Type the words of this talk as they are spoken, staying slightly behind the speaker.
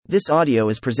This audio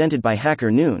is presented by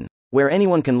Hacker Noon, where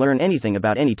anyone can learn anything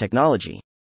about any technology.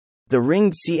 The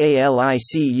Ringed Calicurgus.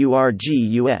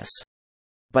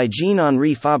 By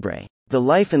Jean-Henri Fabre. The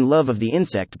Life and Love of the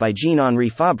Insect by Jean-Henri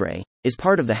Fabre is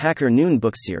part of the Hacker Noon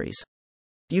book series.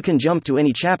 You can jump to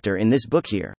any chapter in this book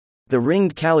here. The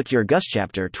Ringed Calicurgus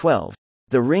Chapter 12.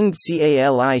 The Ringed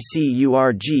Calicurgus.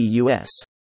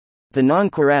 The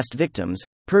non-cuirassed victims,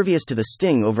 pervious to the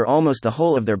sting over almost the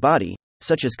whole of their body,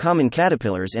 such as common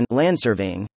caterpillars and land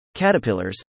surveying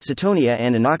caterpillars, Cetonia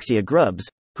and Anoxia grubs,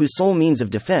 whose sole means of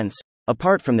defense,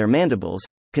 apart from their mandibles,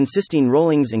 consisting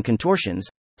rollings and contortions,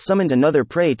 summoned another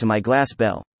prey to my glass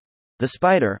bell. The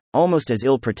spider, almost as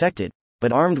ill protected,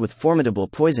 but armed with formidable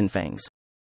poison fangs.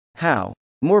 How,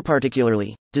 more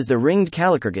particularly, does the Ringed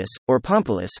Calicurgus, or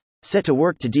Pompilus, set to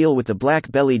work to deal with the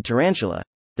black-bellied tarantula,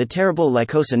 the terrible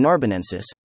Lycosa narbonensis,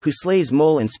 who slays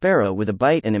mole and sparrow with a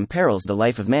bite and imperils the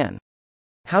life of man?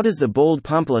 How does the bold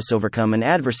Pompilus overcome an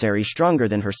adversary stronger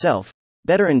than herself,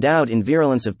 better endowed in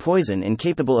virulence of poison and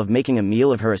capable of making a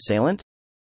meal of her assailant?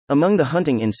 Among the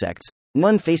hunting insects,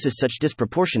 none faces such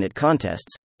disproportionate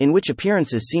contests, in which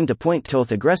appearances seem to point to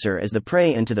the aggressor as the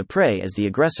prey and to the prey as the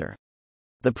aggressor.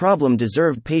 The problem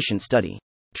deserved patient study.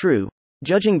 True,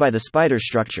 judging by the spider's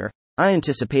structure, I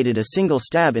anticipated a single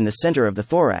stab in the center of the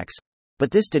thorax,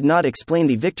 but this did not explain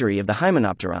the victory of the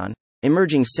Hymenopteron,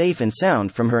 emerging safe and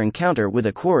sound from her encounter with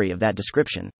a quarry of that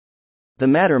description. The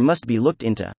matter must be looked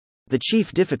into. The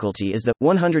chief difficulty is the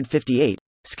 158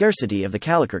 scarcity of the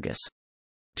Calicurgus.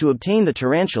 To obtain the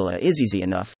tarantula is easy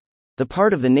enough. The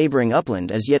part of the neighboring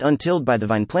upland as yet untilled by the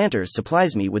vine planters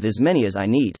supplies me with as many as I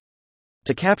need.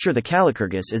 To capture the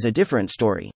Calicurgus is a different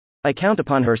story. I count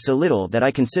upon her so little that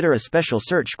I consider a special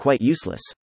search quite useless.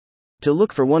 To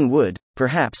look for one would,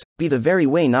 perhaps, be the very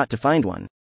way not to find one.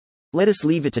 Let us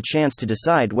leave it to chance to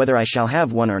decide whether I shall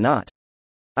have one or not.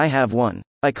 I have one.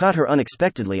 I caught her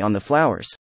unexpectedly on the flowers.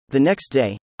 The next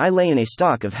day, I lay in a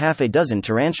stock of half a dozen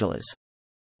tarantulas.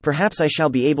 Perhaps I shall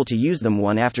be able to use them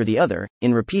one after the other,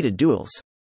 in repeated duels.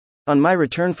 On my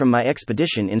return from my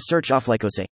expedition in search of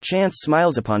Lycosa, chance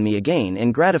smiles upon me again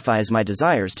and gratifies my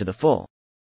desires to the full.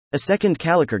 A second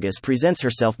Calicurgus presents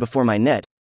herself before my net.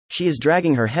 She is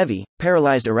dragging her heavy,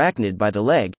 paralyzed arachnid by the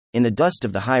leg, in the dust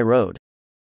of the high road.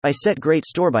 I set great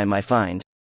store by my find.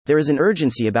 There is an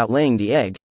urgency about laying the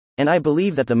egg, and I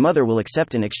believe that the mother will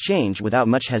accept an exchange without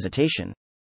much hesitation.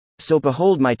 So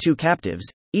behold my two captives,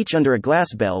 each under a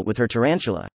glass bell with her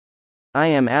tarantula. I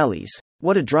am Alice.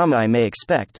 What a drama I may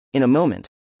expect, in a moment.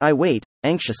 I wait,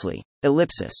 anxiously.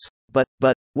 Ellipsis. But,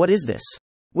 what is this?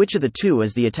 Which of the two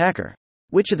is the attacker?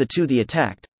 Which of the two the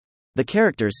attacked? The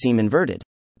characters seem inverted.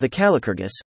 The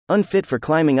Calicurgus, unfit for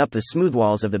climbing up the smooth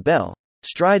walls of the bell,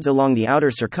 strides along the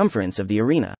outer circumference of the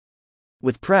arena.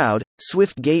 With proud,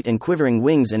 swift gait and quivering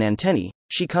wings and antennae,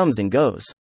 she comes and goes.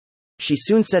 She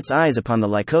soon sets eyes upon the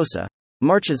Lycosa,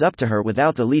 marches up to her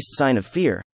without the least sign of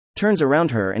fear, turns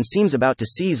around her and seems about to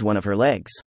seize one of her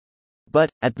legs. But,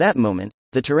 at that moment,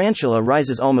 the tarantula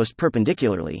rises almost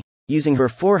perpendicularly, using her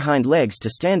four hind legs to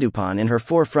stand upon and her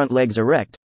four front legs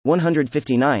erect,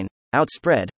 159,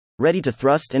 outspread, ready to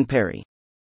thrust and parry.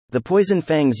 The poison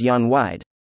fangs yawn wide.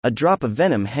 A drop of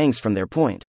venom hangs from their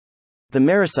point. The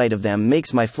merisight of them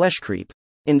makes my flesh creep.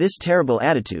 In this terrible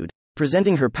attitude,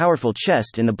 presenting her powerful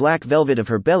chest in the black velvet of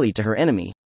her belly to her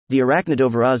enemy, the arachnid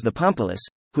overawes the Pompilus,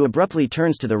 who abruptly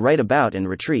turns to the right about and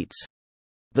retreats.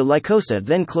 The Lycosa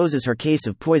then closes her case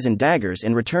of poisoned daggers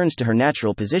and returns to her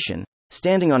natural position,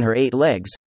 standing on her 8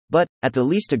 legs, but, at the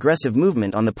least aggressive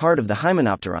movement on the part of the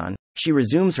Hymenopteron, she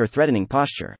resumes her threatening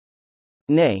posture.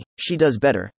 Nay, she does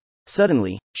better.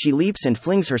 Suddenly, she leaps and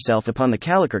flings herself upon the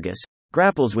Calicurgus,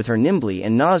 grapples with her nimbly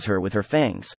and gnaws her with her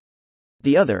fangs.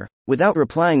 The other, without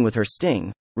replying with her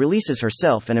sting, releases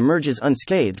herself and emerges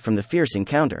unscathed from the fierce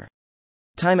encounter.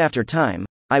 Time after time,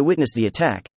 I witness the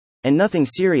attack, and nothing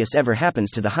serious ever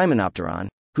happens to the Hymenopteron,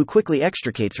 who quickly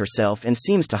extricates herself and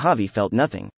seems to have felt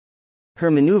nothing.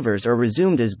 Her maneuvers are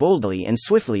resumed as boldly and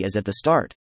swiftly as at the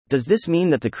start. Does this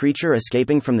mean that the creature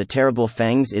escaping from the terrible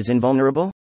fangs is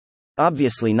invulnerable?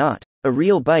 Obviously not. A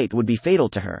real bite would be fatal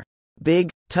to her. Big,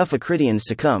 tough acridians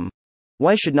succumb.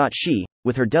 Why should not she,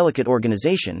 with her delicate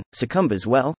organization, succumb as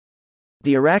well?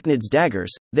 The arachnid's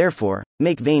daggers, therefore,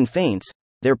 make vain feints.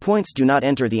 Their points do not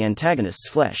enter the antagonist's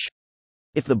flesh.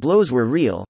 If the blows were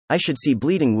real, I should see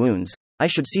bleeding wounds, I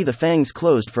should see the fangs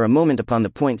closed for a moment upon the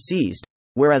point seized,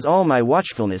 whereas all my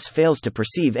watchfulness fails to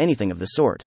perceive anything of the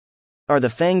sort. Are the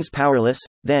fangs powerless,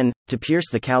 then, to pierce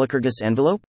the Calicurgus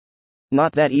envelope?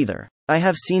 Not that either. I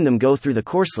have seen them go through the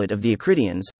corslet of the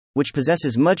acridians, which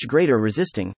possesses much greater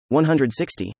resisting,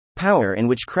 160, power and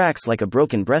which cracks like a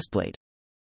broken breastplate.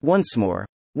 Once more,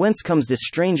 Whence comes this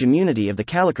strange immunity of the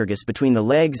Calicurgus between the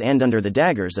legs and under the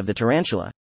daggers of the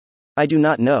tarantula? I do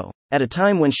not know. At a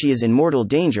time when she is in mortal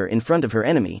danger in front of her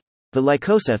enemy, the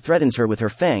Lycosa threatens her with her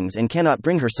fangs and cannot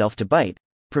bring herself to bite,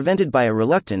 prevented by a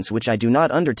reluctance which I do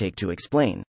not undertake to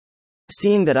explain.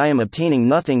 Seeing that I am obtaining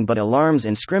nothing but alarms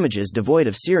and scrimmages devoid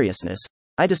of seriousness,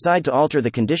 I decide to alter the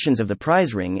conditions of the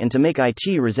prize ring and to make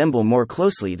it resemble more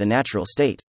closely the natural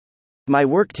state. My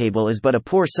work table is but a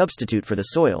poor substitute for the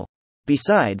soil.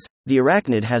 Besides, the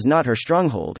arachnid has not her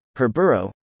stronghold, her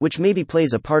burrow, which maybe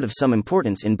plays a part of some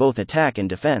importance in both attack and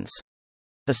defense.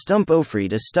 A stump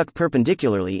ofreed is stuck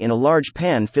perpendicularly in a large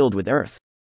pan filled with earth.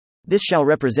 This shall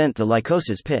represent the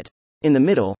Lycosa's pit. In the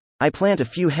middle, I plant a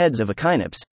few heads of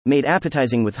echinops, made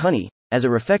appetizing with honey, as a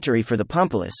refectory for the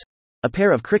pompilus. A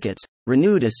pair of crickets,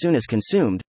 renewed as soon as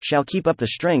consumed, shall keep up the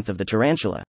strength of the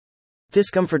tarantula. This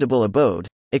comfortable abode,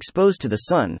 exposed to the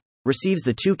sun, receives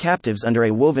the two captives under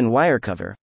a woven wire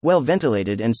cover, well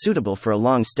ventilated and suitable for a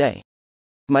long stay.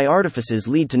 My artifices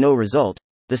lead to no result.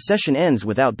 The session ends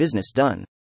without business done.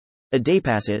 A day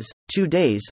passes, 2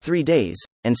 days, 3 days,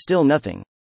 and still nothing.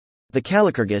 The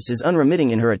Calicurgus is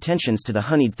unremitting in her attentions to the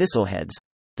honeyed thistleheads.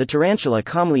 The tarantula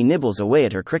calmly nibbles away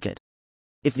at her cricket.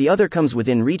 If the other comes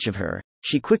within reach of her,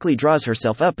 she quickly draws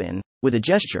herself up and, with a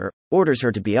gesture, orders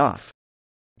her to be off.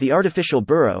 The artificial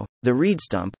burrow, the reed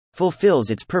stump, fulfills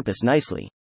its purpose nicely.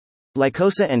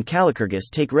 Lycosa and Calicurgus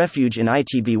take refuge in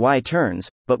itby turns,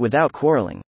 but without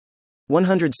quarreling.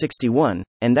 161,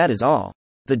 and that is all.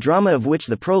 The drama of which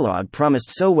the prologue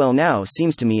promised so well now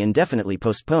seems to me indefinitely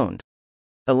postponed.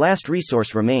 A last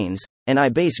resource remains, and I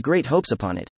base great hopes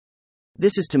upon it.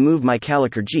 This is to move my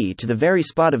Calicurgi to the very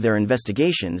spot of their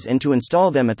investigations and to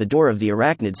install them at the door of the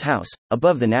arachnid's house,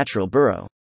 above the natural burrow.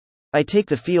 I take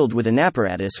the field with an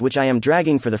apparatus which I am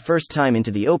dragging for the first time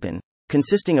into the open,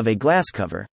 consisting of a glass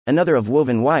cover, another of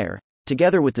woven wire,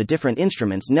 together with the different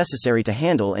instruments necessary to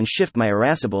handle and shift my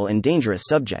irascible and dangerous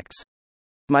subjects.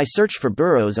 My search for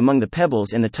burrows among the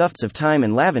pebbles and the tufts of thyme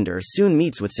and lavender soon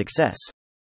meets with success.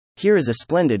 Here is a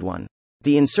splendid one.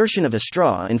 The insertion of a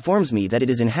straw informs me that it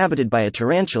is inhabited by a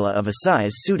tarantula of a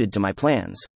size suited to my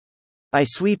plans. I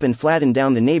sweep and flatten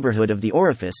down the neighborhood of the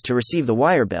orifice to receive the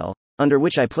wire bell, under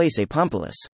which I place a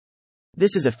pompilus.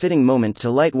 This is a fitting moment to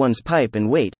light one's pipe and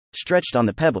wait, stretched on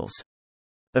the pebbles.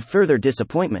 A further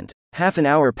disappointment. Half an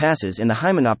hour passes and the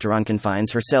hymenopteron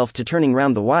confines herself to turning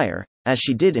round the wire, as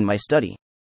she did in my study.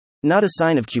 Not a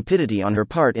sign of cupidity on her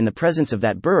part in the presence of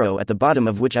that burrow at the bottom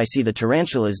of which I see the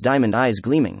tarantula's diamond eyes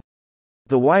gleaming.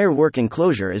 The wire-work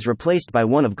enclosure is replaced by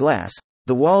one of glass,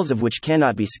 the walls of which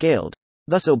cannot be scaled,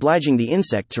 thus obliging the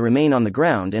insect to remain on the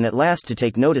ground and at last to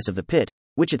take notice of the pit,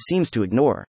 which it seems to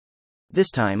ignore.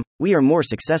 This time, we are more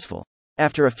successful.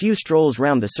 After a few strolls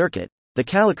round the circuit, the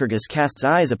Calicurgus casts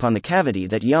eyes upon the cavity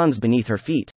that yawns beneath her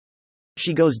feet.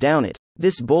 She goes down it.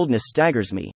 This boldness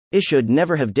staggers me. I should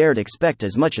never have dared expect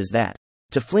as much as that.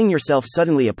 To fling yourself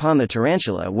suddenly upon the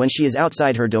tarantula when she is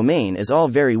outside her domain is all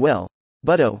very well,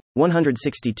 but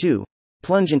 162,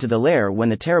 plunge into the lair when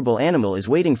the terrible animal is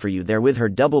waiting for you there with her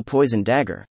double poisoned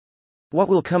dagger. What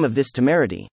will come of this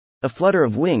temerity? A flutter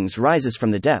of wings rises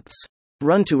from the depths.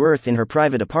 Run to earth in her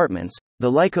private apartments,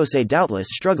 the Lycosae doubtless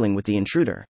struggling with the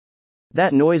intruder.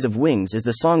 That noise of wings is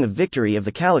the song of victory of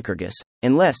the Calicurgus,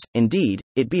 unless, indeed,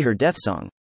 it be her death song.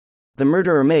 The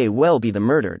murderer may well be the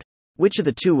murdered. Which of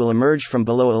the two will emerge from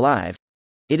below alive?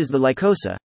 It is the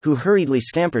Lycosa, who hurriedly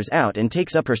scampers out and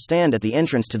takes up her stand at the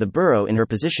entrance to the burrow in her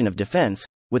position of defense,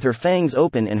 with her fangs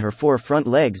open and her 4 front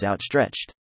legs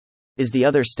outstretched. Is the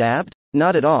other stabbed?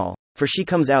 Not at all, for she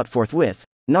comes out forthwith,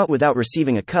 not without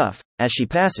receiving a cuff, as she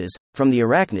passes, from the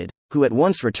arachnid, who at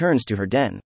once returns to her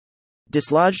den.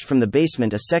 Dislodged from the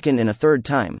basement a second and a third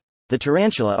time, the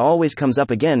tarantula always comes up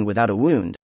again without a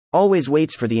wound, always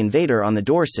waits for the invader on the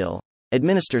doorsill,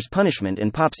 administers punishment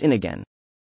and pops in again.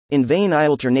 In vain I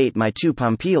alternate my 2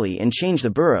 pompili and change the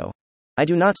burrow. I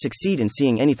do not succeed in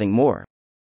seeing anything more.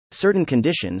 Certain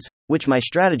conditions, which my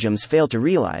stratagems fail to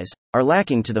realize, are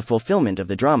lacking to the fulfillment of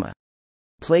the drama.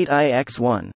 Plate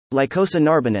IX1. Lycosa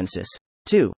narbonensis.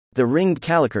 2. The ringed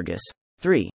Calicurgus.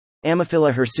 3.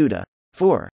 Ammophila hirsuta.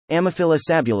 4. Ammophila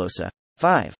sabulosa.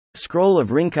 5. Scroll of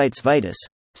Rhynchites vitus.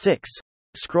 6.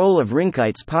 Scroll of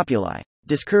Rhynchites populi.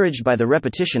 Discouraged by the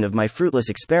repetition of my fruitless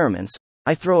experiments,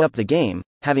 I throw up the game,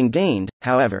 having gained,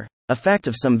 however, a fact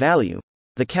of some value.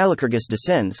 The Calicurgus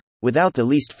descends, without the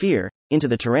least fear, into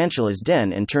the tarantula's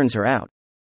den and turns her out.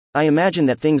 I imagine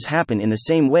that things happen in the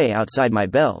same way outside my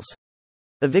bells.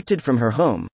 Evicted from her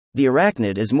home, the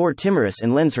arachnid is more timorous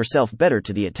and lends herself better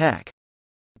to the attack.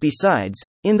 Besides,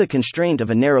 in the constraint of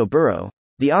a narrow burrow,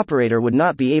 the operator would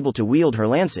not be able to wield her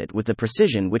lancet with the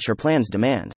precision which her plans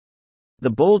demand. The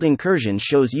bold incursion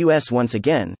shows us once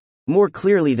again, more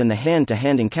clearly than the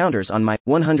hand-to-hand encounters on my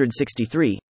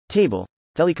 163 table,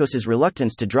 Calicurgus's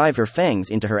reluctance to drive her fangs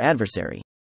into her adversary.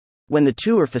 When the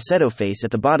two are face at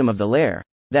the bottom of the lair,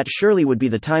 that surely would be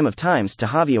the time of times to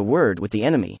have a word with the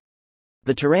enemy.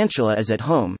 The tarantula is at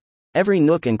home. Every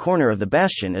nook and corner of the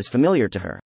bastion is familiar to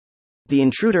her. The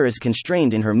intruder is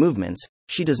constrained in her movements,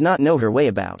 she does not know her way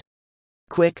about.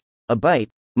 Quick, a bite,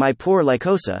 my poor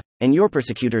Lycosa, and your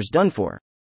persecutors done for.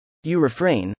 You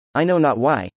refrain, I know not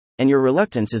why, and your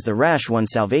reluctance is the rash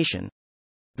one's salvation.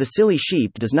 The silly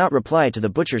sheep does not reply to the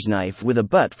butcher's knife with a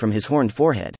butt from his horned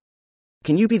forehead.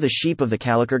 Can you be the sheep of the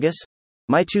Calicurgus?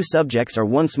 My two subjects are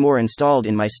once more installed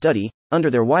in my study, under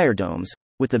their wire domes,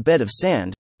 with the bed of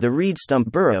sand, the reed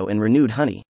stump burrow and renewed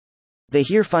honey. They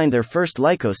here find their first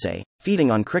Lycosae,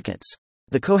 feeding on crickets.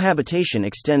 The cohabitation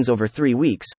extends over 3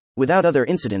 weeks, without other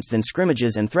incidents than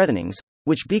scrimmages and threatenings,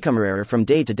 which become rarer from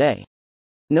day to day.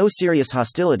 No serious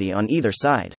hostility on either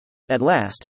side. At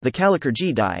last, the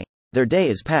Calicurgi die, their day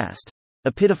is past.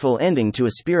 A pitiful ending to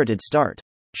a spirited start.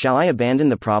 Shall I abandon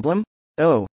the problem?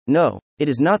 Oh, no, it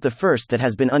is not the first that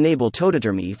has been unable to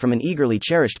deter me from an eagerly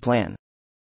cherished plan.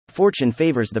 Fortune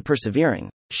favors the persevering.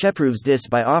 She proves this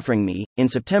by offering me, in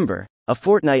September, a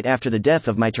fortnight after the death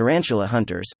of my tarantula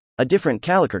hunters, a different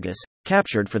Calicurgus,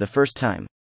 captured for the first time.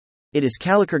 It is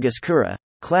Calicurgus cura,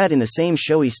 clad in the same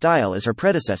showy style as her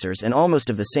predecessors and almost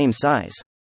of the same size.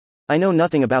 I know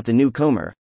nothing about the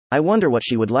newcomer. I wonder what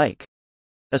she would like.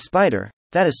 A spider,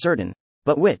 that is certain.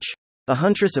 But which? A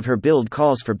huntress of her build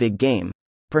calls for big game.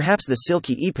 Perhaps the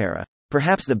silky epera,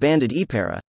 perhaps the banded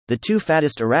epera, the two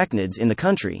fattest arachnids in the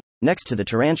country, next to the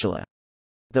tarantula.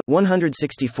 The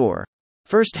 164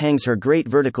 first hangs her great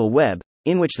vertical web,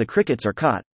 in which the crickets are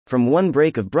caught, from one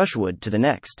break of brushwood to the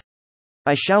next.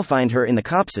 I shall find her in the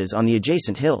copses on the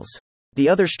adjacent hills. The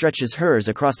other stretches hers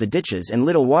across the ditches and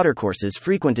little watercourses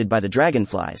frequented by the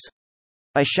dragonflies.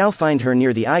 I shall find her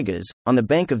near the Igas, on the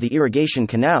bank of the irrigation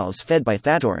canals fed by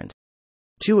that torrent.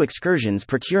 2 excursions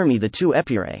procure me the 2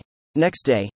 epirae. Next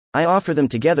day, I offer them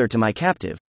together to my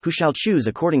captive, who shall choose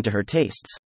according to her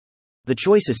tastes. The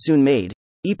choice is soon made.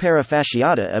 Epera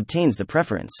fasciata obtains the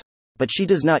preference. But she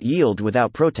does not yield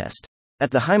without protest.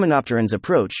 At the hymenopteron's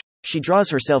approach, she draws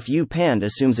herself and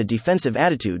assumes a defensive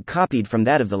attitude copied from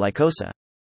that of the Lycosa.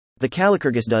 The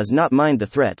Calicurgus does not mind the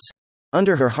threats.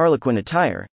 Under her harlequin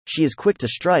attire, she is quick to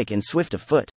strike and swift of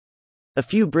foot. A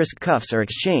few brisk cuffs are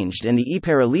exchanged and the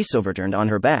epera lease overturned on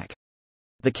her back.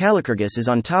 The Calicurgus is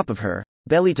on top of her,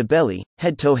 belly to belly,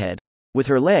 head to head. With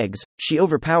her legs, she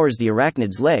overpowers the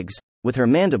arachnid's legs. With her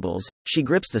mandibles, she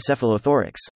grips the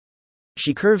cephalothorax.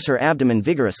 She curves her abdomen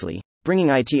vigorously, bringing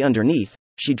it underneath.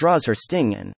 She draws her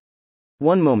sting in.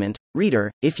 One moment,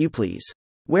 reader, if you please.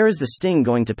 Where is the sting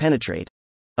going to penetrate?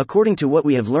 According to what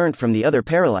we have learnt from the other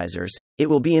paralyzers, it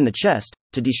will be in the chest,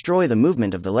 to destroy the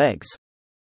movement of the legs.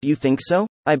 You think so?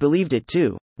 I believed it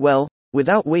too. Well,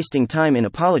 without wasting time in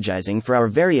apologizing for our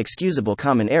very excusable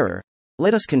common error,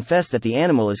 let us confess that the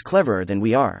animal is cleverer than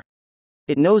we are.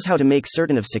 It knows how to make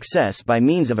certain of success by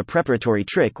means of a preparatory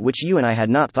trick which you and I had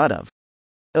not thought of.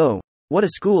 Oh, what a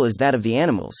school is that of the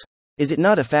animals! Is it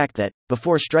not a fact that,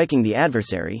 before striking the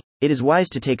adversary, it is wise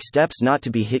to take steps not to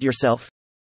be hit yourself?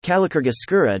 Calicurgus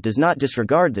scura does not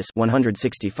disregard this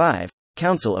 165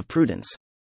 counsel of prudence.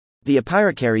 The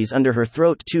epira carries under her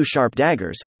throat 2 sharp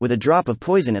daggers, with a drop of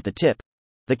poison at the tip.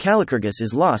 The Calicurgus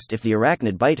is lost if the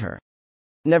arachnid bite her.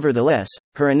 Nevertheless,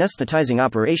 her anesthetizing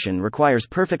operation requires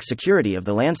perfect security of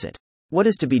the lancet. What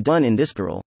is to be done in this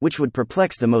peril, which would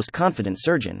perplex the most confident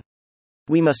surgeon?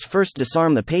 We must first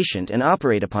disarm the patient and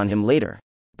operate upon him later.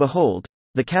 Behold,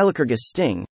 the Calicurgus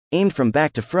sting, aimed from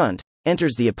back to front,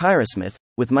 enters the epirasmith,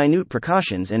 with minute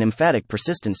precautions and emphatic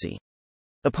persistency.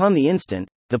 Upon the instant,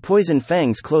 the poison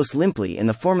fangs close limply and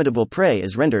the formidable prey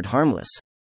is rendered harmless.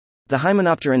 The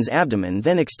hymenopteron's abdomen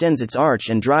then extends its arch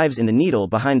and drives in the needle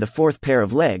behind the 4th pair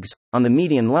of legs, on the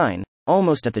median line,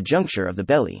 almost at the juncture of the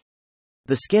belly.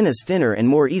 The skin is thinner and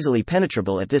more easily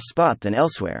penetrable at this spot than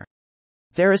elsewhere.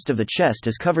 Thereast of the chest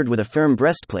is covered with a firm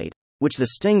breastplate, which the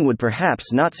sting would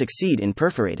perhaps not succeed in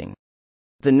perforating.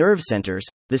 The nerve centers,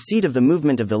 the seat of the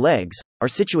movement of the legs, are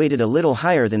situated a little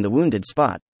higher than the wounded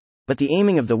spot, but the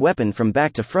aiming of the weapon from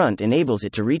back to front enables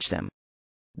it to reach them.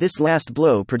 This last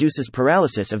blow produces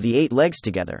paralysis of the 8 legs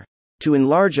together. To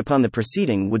enlarge upon the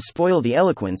preceding would spoil the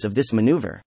eloquence of this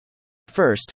maneuver.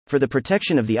 First, for the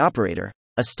protection of the operator,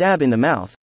 a stab in the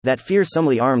mouth, that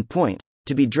fearsomely armed point,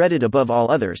 to be dreaded above all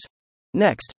others.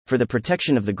 Next, for the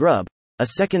protection of the grub, a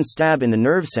second stab in the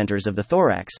nerve centers of the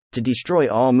thorax, to destroy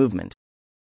all movement.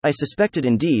 I suspected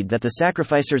indeed that the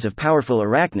sacrificers of powerful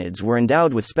arachnids were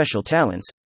endowed with special talents,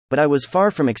 but I was far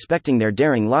from expecting their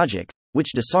daring logic,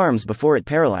 which disarms before it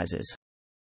paralyzes.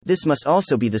 This must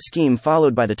also be the scheme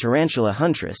followed by the tarantula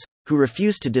huntress, who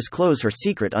refused to disclose her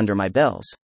secret under my bells.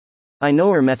 I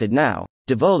know her method now,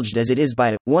 divulged as it is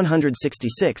by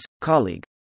 166 colleague.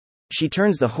 She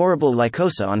turns the horrible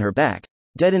Lycosa on her back,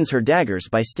 deadens her daggers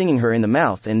by stinging her in the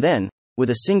mouth, and then,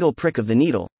 with a single prick of the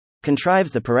needle,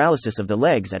 contrives the paralysis of the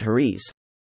legs at her ease.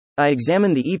 I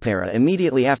examine the Epeira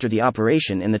immediately after the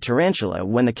operation and the tarantula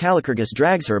when the Calicurgus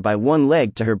drags her by one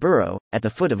leg to her burrow, at the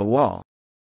foot of a wall.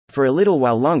 For a little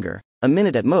while longer, a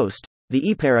minute at most, the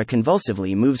Epeira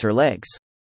convulsively moves her legs.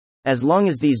 As long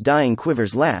as these dying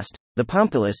quivers last, the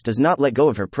Pompilus does not let go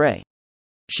of her prey.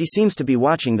 She seems to be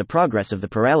watching the progress of the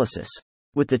paralysis.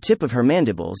 With the tip of her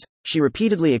mandibles, she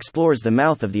repeatedly explores the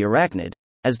mouth of the arachnid,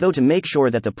 as though to make sure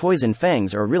that the poison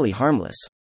fangs are really harmless.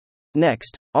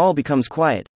 Next, all becomes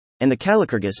quiet, and the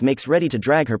Calicurgus makes ready to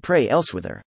drag her prey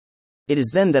elsewhither. It is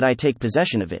then that I take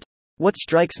possession of it. What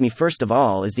strikes me first of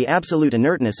all is the absolute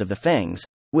inertness of the fangs,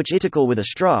 which it tickle with a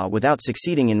straw without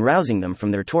succeeding in rousing them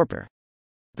from their torpor.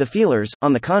 The feelers,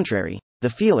 on the contrary,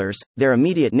 their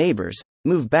immediate neighbors,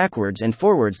 move backwards and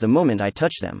forwards the moment I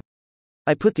touch them.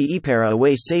 I put the Epeira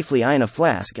away safely in a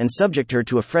flask and subject her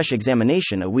to a fresh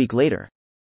examination a week later.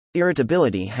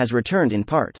 Irritability has returned in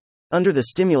part. Under the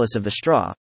stimulus of the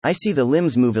straw, I see the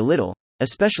limbs move a little,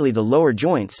 especially the lower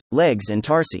joints, legs and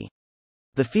tarsi.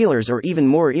 The feelers are even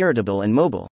more irritable and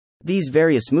mobile. These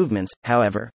various movements,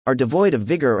 however, are devoid of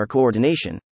vigor or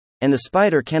coordination, and the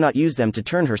spider cannot use them to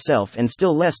turn herself and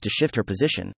still less to shift her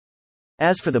position.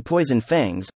 As for the poison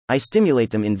fangs, I stimulate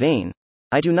them in vain.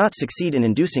 I do not succeed in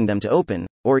inducing them to open,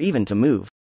 or even to move.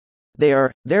 They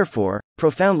are, therefore,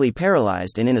 profoundly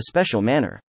paralyzed and in a special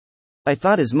manner. I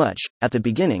thought as much, at the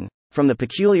beginning, from the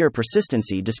peculiar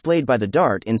persistency displayed by the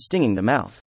dart in stinging the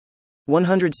mouth.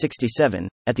 167.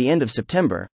 At the end of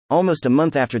September, almost a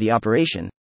month after the operation,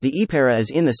 the Epeira is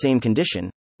in the same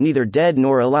condition, neither dead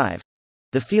nor alive.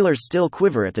 The feelers still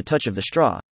quiver at the touch of the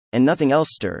straw, and nothing else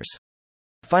stirs.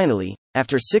 Finally,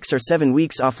 after 6 or 7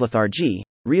 weeks off lethargy,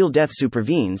 real death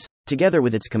supervenes, together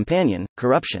with its companion,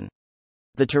 corruption.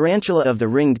 The tarantula of the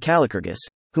Ringed Calicurgus,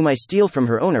 whom I steal from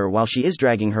her owner while she is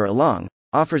dragging her along,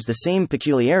 offers the same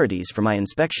peculiarities for my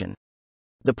inspection.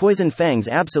 The poison fangs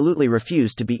absolutely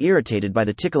refuse to be irritated by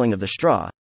the tickling of the straw,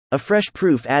 a fresh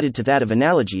proof added to that of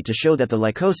analogy to show that the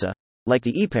Lycosa, like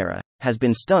the Epeira, has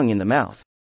been stung in the mouth.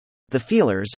 The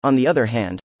feelers, on the other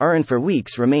hand, are and for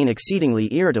weeks remain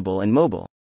exceedingly irritable and mobile.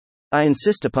 I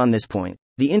insist upon this point,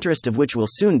 the interest of which will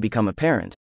soon become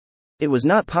apparent. It was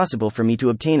not possible for me to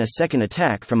obtain a second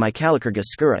attack from my Calicurgus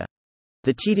scura.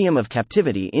 The tedium of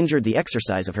captivity injured the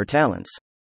exercise of her talents.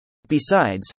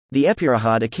 Besides, the Epeira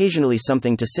had occasionally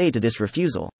something to say to this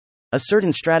refusal. A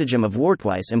certain stratagem of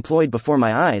Wartweiss employed before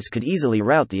my eyes could easily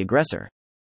rout the aggressor.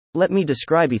 Let me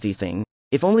describe the thing,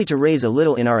 if only to raise a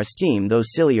little in our esteem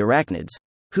those silly arachnids,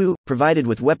 who, provided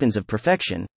with weapons of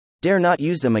perfection, dare not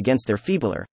use them against their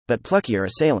feebler, but pluckier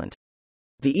assailant.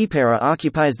 The Epeira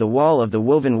occupies the wall of the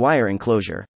woven wire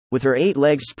enclosure, with her 8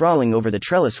 legs sprawling over the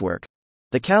trellis work.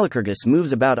 The Calicurgus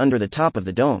moves about under the top of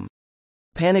the dome.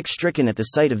 Panic-stricken at the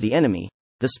sight of the enemy,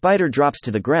 the spider drops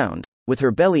to the ground, with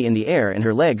her belly in the air and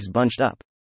her legs bunched up.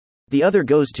 The other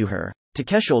goes to her, to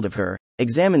catch hold of her,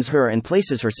 examines her and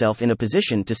places herself in a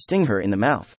position to sting her in the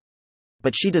mouth.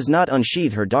 But she does not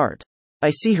unsheathe her dart. I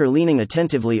see her leaning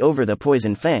attentively over the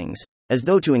poison fangs, as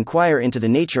though to inquire into the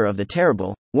nature of the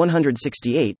terrible,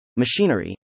 168,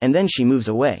 machinery, and then she moves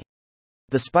away.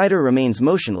 The spider remains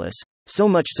motionless, so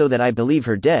much so that I believe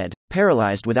her dead,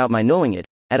 paralyzed without my knowing it,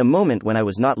 at a moment when I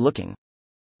was not looking.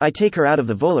 I take her out of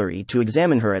the volary to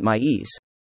examine her at my ease.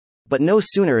 But no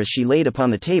sooner is she laid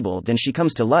upon the table than she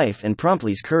comes to life and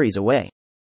promptly scurries away.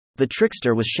 The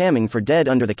trickster was shamming for dead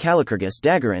under the Calicurgus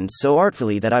daggerend so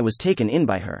artfully that I was taken in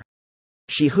by her.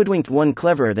 She hoodwinked one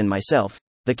cleverer than myself,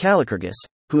 the Calicurgus,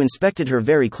 who inspected her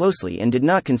very closely and did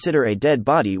not consider a dead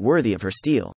body worthy of her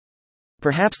steel.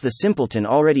 Perhaps the simpleton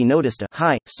already noticed a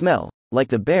high smell, like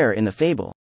the bear in the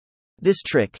fable. This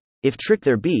trick, if trick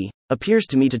there be, appears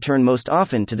to me to turn most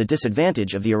often to the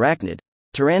disadvantage of the arachnid,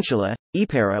 tarantula,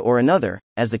 Epeira or another,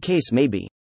 as the case may be.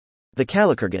 The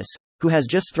Calicurgus, who has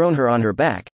just thrown her on her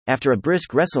back, after a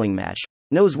brisk wrestling match,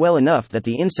 knows well enough that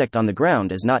the insect on the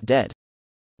ground is not dead.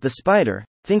 The spider,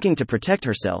 thinking to protect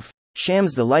herself,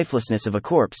 shams the lifelessness of a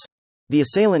corpse. The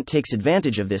assailant takes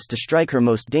advantage of this to strike her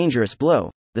most dangerous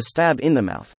blow, the stab in the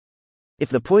mouth. If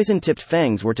the poison-tipped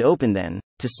fangs were to open then,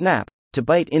 to snap, to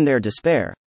bite in their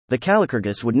despair, the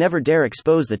Calicurgus would never dare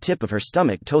expose the tip of her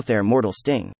stomach to their mortal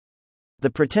sting. The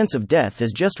pretense of death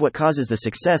is just what causes the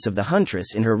success of the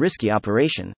huntress in her risky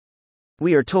operation.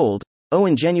 We are told, O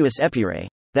ingenuous epire,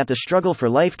 that the struggle for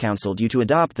life counseled you to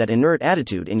adopt that inert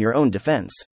attitude in your own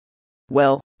defense.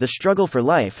 Well, the struggle for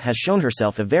life has shown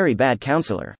herself a very bad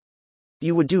counselor.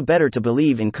 You would do better to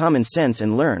believe in common sense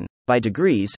and learn, by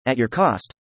degrees, at your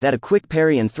cost, that a quick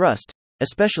parry and thrust,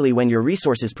 especially when your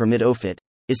resources permit it,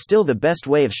 is still the best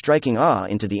way of striking awe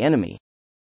into the enemy.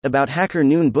 About Hacker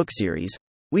Noon book series,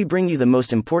 we bring you the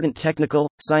most important technical,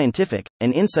 scientific,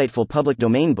 and insightful public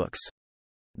domain books.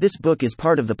 This book is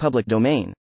part of the public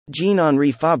domain.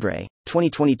 Jean-Henri Fabre,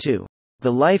 2022.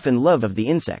 The Life and Love of the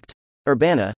Insect.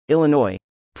 Urbana, Illinois.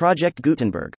 Project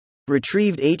Gutenberg.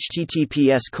 Retrieved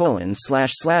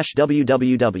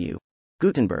https://www.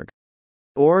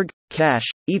 Gutenberg.org, cache,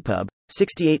 EPUB,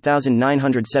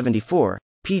 68974,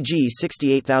 PG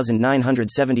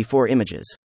 68974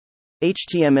 images.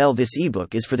 HTML. This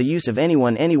ebook is for the use of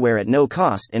anyone anywhere at no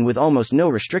cost and with almost no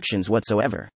restrictions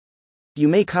whatsoever. You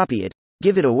may copy it,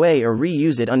 give it away or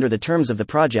reuse it under the terms of the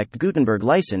Project Gutenberg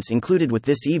license included with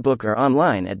this ebook or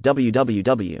online at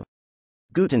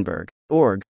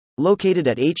www.gutenberg.org, located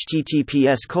at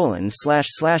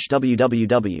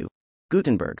https://www.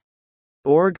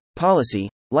 Gutenberg.org, policy,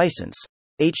 license.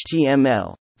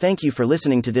 HTML. Thank you for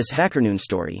listening to this HackerNoon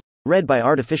story, read by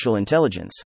Artificial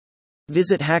Intelligence.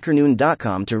 Visit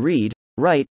hackernoon.com to read,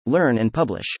 write, learn and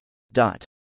publish.